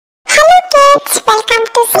kids, welcome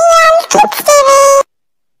to clkids TV.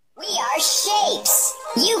 We are shapes.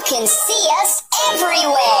 You can see us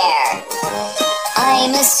everywhere.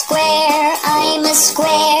 I'm a square, I'm a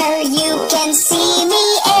square. You can see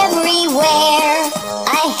me everywhere.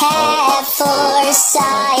 I have 4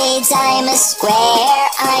 sides. I'm a square,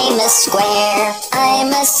 I'm a square.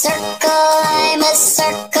 I'm a circle, I'm a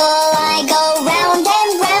circle. I go round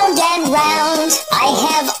and round and round. I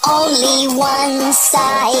have only 1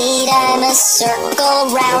 side. I'm a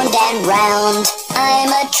circle, round and round.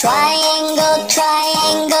 I'm a triangle,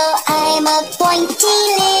 triangle. I'm a pointy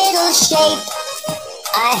little shape.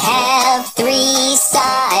 I have 3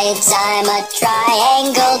 sides. I'm a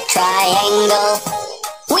triangle, triangle.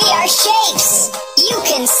 We are shapes. You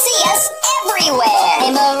can see us everywhere.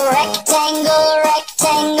 I'm a rectangle,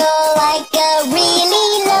 rectangle, like a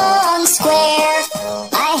really long square.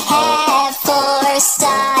 I have 4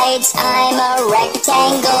 sides. I'm a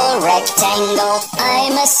rectangle, rectangle.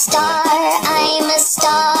 I'm a star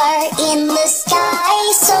in the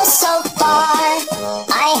sky, so far.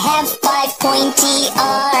 I have 5 pointy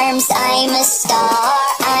arms. I'm a star,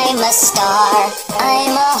 I'm a star.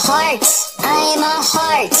 I'm a heart, I'm a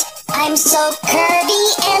heart. I'm so curvy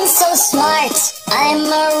and so smart. I'm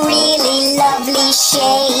a really lovely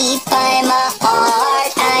shape. I'm a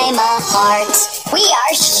heart, I'm a heart. We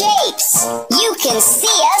are shapes. You can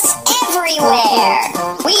see us everywhere.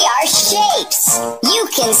 We are shapes. You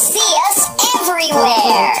can see us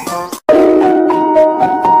everywhere.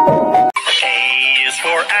 A is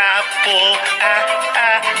for apple,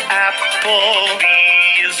 apple. B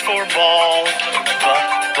is for ball,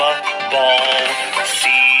 ball. C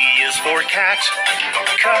is for cat,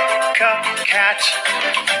 cat.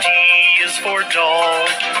 D is for doll,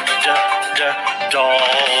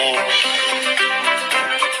 doll.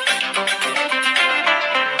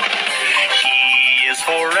 E is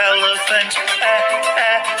for elephant,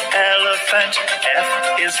 elephant.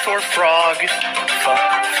 F is for frog,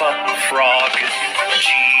 frog. G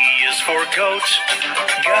is for goat,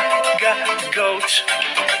 goat.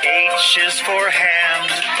 H is for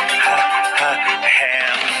hand,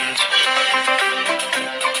 hand.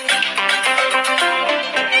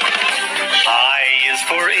 I is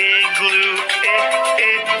for igloo,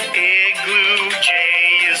 igloo. J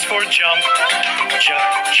is for jump,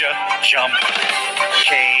 jump.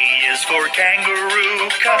 K is for kangaroo,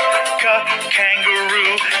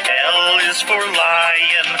 kangaroo. L is for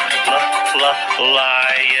lion,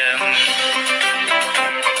 lion.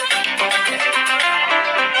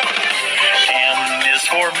 M is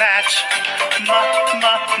for mat,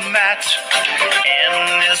 mat.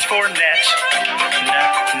 N is for net,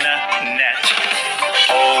 net.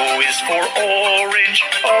 O is for orange,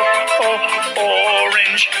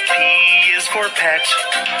 orange. P is for pet,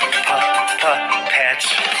 pet.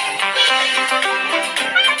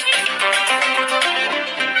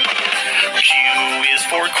 Q is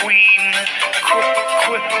for queen,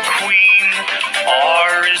 queen.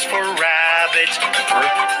 R is for rabbit,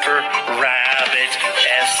 rabbit.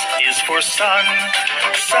 S is for sun,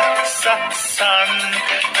 sun.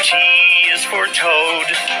 T is for toad,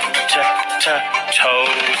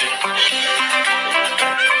 toad.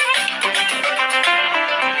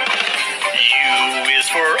 U is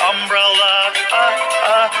for umbrella,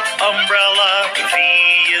 umbrella. V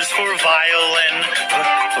is for violin,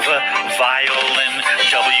 violin.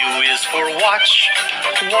 W is for watch,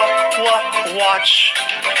 watch.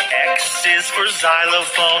 X is for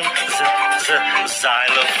xylophone,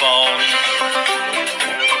 xylophone.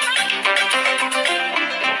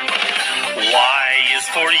 Y is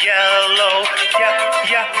for yellow,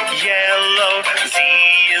 yellow. Z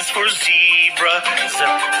is for zebra,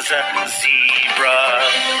 zebra.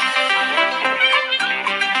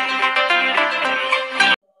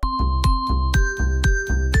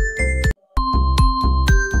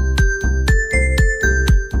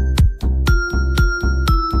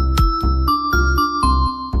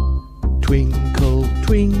 Twinkle,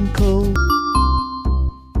 twinkle.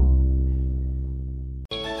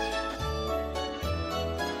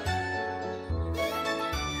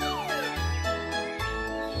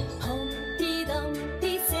 Humpty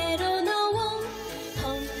Dumpty sat on a wall.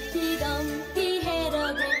 Humpty Dumpty had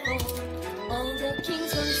a great fall. All the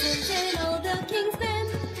king's horses and all the king's men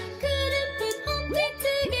couldn't put Humpty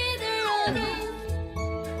together again.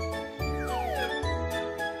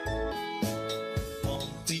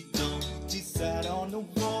 Humpty Dumpty sat on the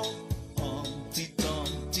wall. Humpty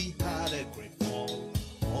Dumpty had a great fall.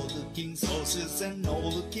 All the king's horses and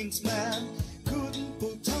all the king's men couldn't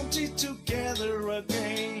put Humpty together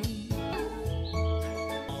again.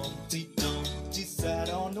 Humpty Dumpty sat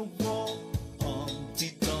on the wall.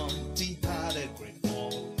 Humpty Dumpty had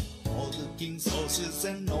king's horses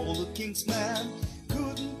and all the king's men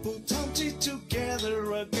couldn't put Humpty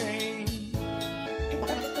together again.